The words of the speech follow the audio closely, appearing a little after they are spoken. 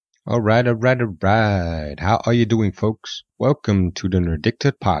Alright. How are you doing, folks? Welcome to the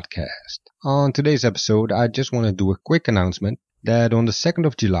Nerdicted Podcast. On today's episode, I just want to do a quick announcement that on the 2nd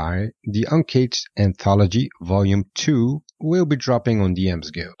of July, the Uncaged Anthology Volume 2 will be dropping on DM's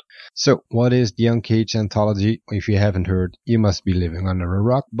Guild. So, what is the Uncaged Anthology? If you haven't heard, you must be living under a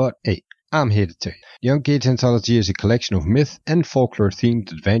rock, but hey, I'm here to tell you. The Uncaged Anthology is a collection of myth and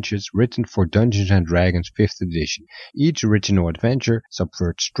folklore-themed adventures written for Dungeons & Dragons 5th edition. Each original adventure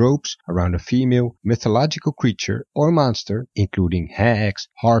subverts tropes around a female mythological creature or monster, including hags,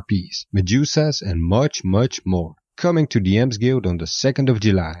 harpies, medusas, and much more. Coming to DM's Guild on the 2nd of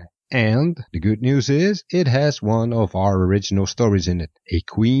July. And the good news is, it has one of our original stories in it, A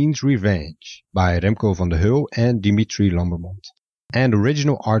Queen's Revenge, by Remco van der Heul and Dimitri Lambermont. And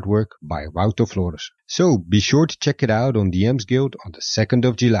original artwork by Wouter Flores. So be sure to check it out on DM's Guild on the 2nd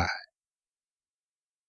of July.